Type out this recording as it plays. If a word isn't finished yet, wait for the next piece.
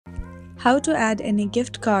How to add any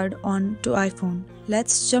gift card on to iPhone.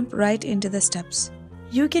 Let's jump right into the steps.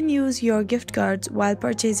 You can use your gift cards while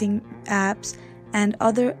purchasing apps and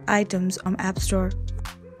other items on App Store.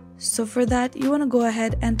 So for that, you want to go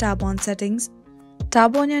ahead and tap on Settings,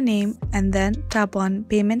 tap on your name and then tap on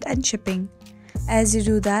Payment and Shipping. As you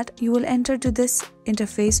do that, you will enter to this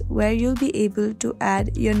interface where you'll be able to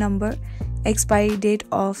add your number, expiry date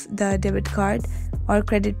of the debit card or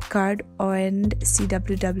credit card and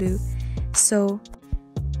CWW. So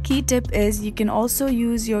key tip is you can also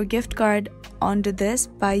use your gift card onto this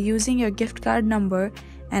by using your gift card number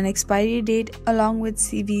and expiry date along with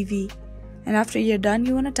CVV. And after you're done,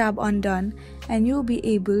 you want to tap on Done and you'll be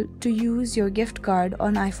able to use your gift card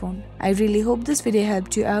on iPhone. I really hope this video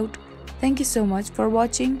helped you out. Thank you so much for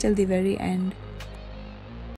watching till the very end.